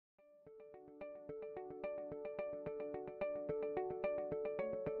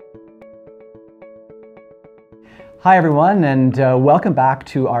Hi everyone, and welcome back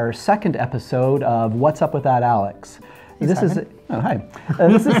to our second episode of What's Up With That, Alex? Hey, this Simon. is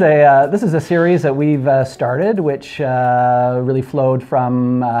this is a series that we've started, which really flowed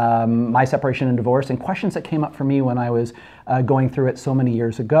from my separation and divorce and questions that came up for me when I was going through it so many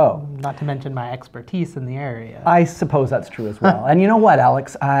years ago. Not to mention my expertise in the area. I suppose that's true as well. And you know what,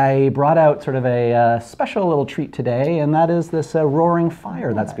 Alex? I brought out sort of a special little treat today, and that is this roaring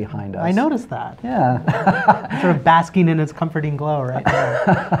fire that's behind us. I noticed that. Yeah. Sort of basking in its comforting glow right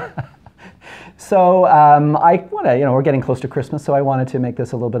now. So I want to, we're getting close to Christmas, so I wanted to make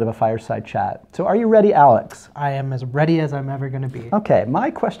this a little bit of a fireside chat. So are you ready, Alex? I am as ready as I'm ever going to be. Okay, my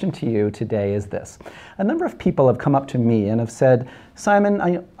question to you today is this. A number of people have come up to me and have said,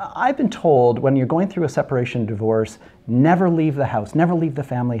 Simon, I've been told when you're going through a separation divorce, never leave the house, never leave the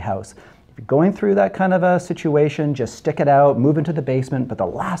family house. If you're going through that kind of a situation, just stick it out, move into the basement, but the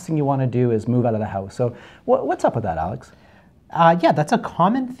last thing you want to do is move out of the house. So what's up with that, Alex? Yeah, that's a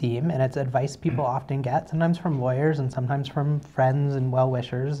common theme, and it's advice people often get, sometimes from lawyers and sometimes from friends and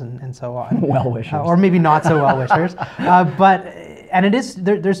well-wishers and so on. Well-wishers. Or maybe not so well-wishers. And it is,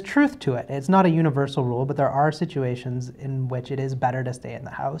 there's truth to it. It's not a universal rule, but there are situations in which it is better to stay in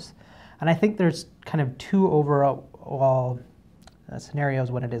the house. And I think there's kind of two overall scenarios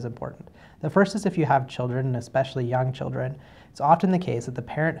when it is important. The first is if you have children, and especially young children, it's often the case that the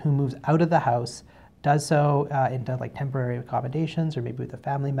parent who moves out of the house does so into like temporary accommodations or maybe with a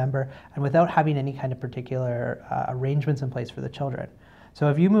family member and without having any kind of particular arrangements in place for the children. So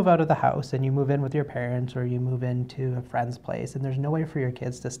if you move out of the house and you move in with your parents or you move into a friend's place and there's no way for your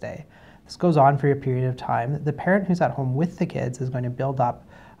kids to stay, this goes on for a period of time, the parent who's at home with the kids is going to build up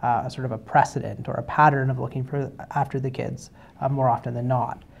sort of a precedent or a pattern of looking after the kids more often than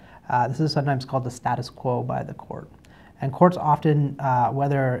not. This is sometimes called the status quo by the court. And courts often,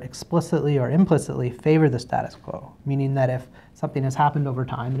 whether explicitly or implicitly, favor the status quo, meaning that if something has happened over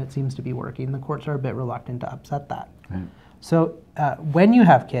time and it seems to be working, the courts are a bit reluctant to upset that. Right. So when you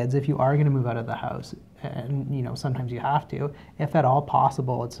have kids, if you are going to move out of the house, and sometimes you have to, if at all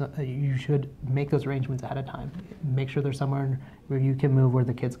possible, you should make those arrangements ahead of time. Make sure there's somewhere where you can move where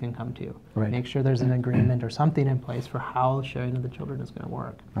the kids can come to. Right. Make sure there's an agreement or something in place for how sharing of the children is going to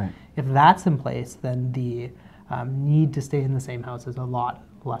work. Right. If that's in place, then the need to stay in the same house is a lot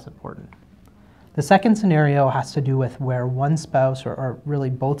less important. The second scenario has to do with where one spouse or really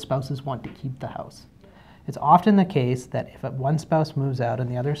both spouses want to keep the house. It's often the case that if one spouse moves out and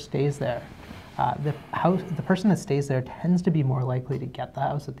the other stays there, the person that stays there tends to be more likely to get the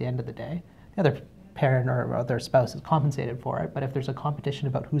house at the end of the day. The other parent or other spouse is compensated for it, but if there's a competition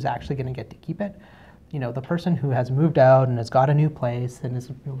about who's actually going to get to keep it, the person who has moved out and has got a new place and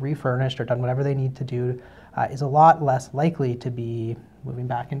is refurnished or done whatever they need to do is a lot less likely to be moving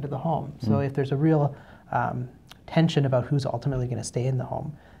back into the home. So if there's a real tension about who's ultimately going to stay in the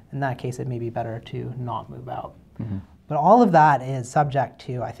home, in that case it may be better to not move out. But all of that is subject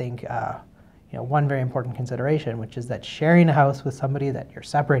to, I think, one very important consideration, which is that sharing a house with somebody that you're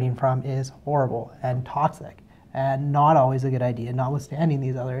separating from is horrible and toxic and not always a good idea, notwithstanding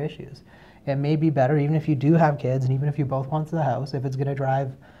these other issues. It may be better, even if you do have kids and even if you both want the house, if it's going to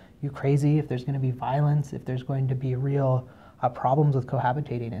drive you crazy, if there's going to be violence, if there's going to be real problems with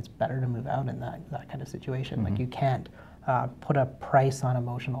cohabitating, it's better to move out in that kind of situation. Like you can't put a price on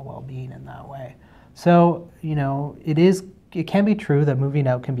emotional well-being in that way. So, it can be true that moving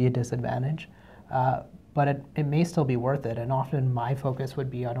out can be a disadvantage, but it may still be worth it. And often my focus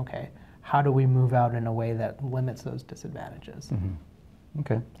would be on, okay, how do we move out in a way that limits those disadvantages?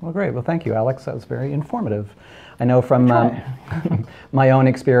 Okay, well great. Well thank you, Alex. That was very informative. I know from my own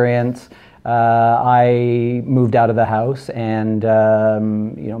experience, I moved out of the house and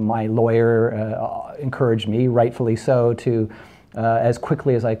my lawyer encouraged me, rightfully so, to as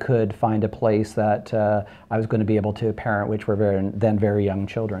quickly as I could find a place that I was going to be able to parent, which were very young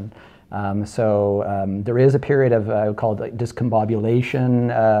children. There is a period of I would call it discombobulation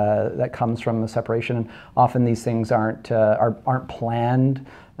that comes from the separation, and often these things aren't planned.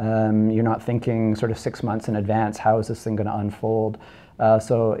 You're not thinking sort of 6 months in advance, how is this thing going to unfold?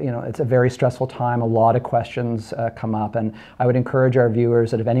 It's a very stressful time. A lot of questions come up, and I would encourage our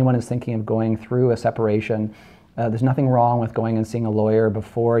viewers that if anyone is thinking of going through a separation, there's nothing wrong with going and seeing a lawyer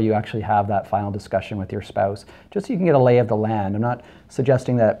before you actually have that final discussion with your spouse, just so you can get a lay of the land. I'm not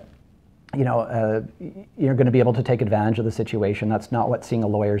suggesting that you're going to be able to take advantage of the situation. That's not what seeing a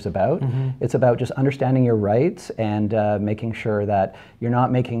lawyer is about. It's about just understanding your rights and making sure that you're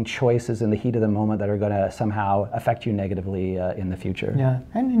not making choices in the heat of the moment that are going to somehow affect you negatively in the future. Yeah,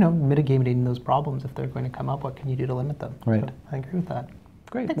 and mitigating those problems if they're going to come up. What can you do to limit them? Right. So I agree with that.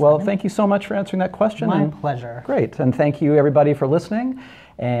 Great. Thanks, Well, Evan. thank you so much for answering that question. My and pleasure. Great. And thank you, everybody, for listening.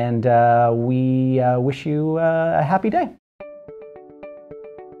 And we wish you a happy day.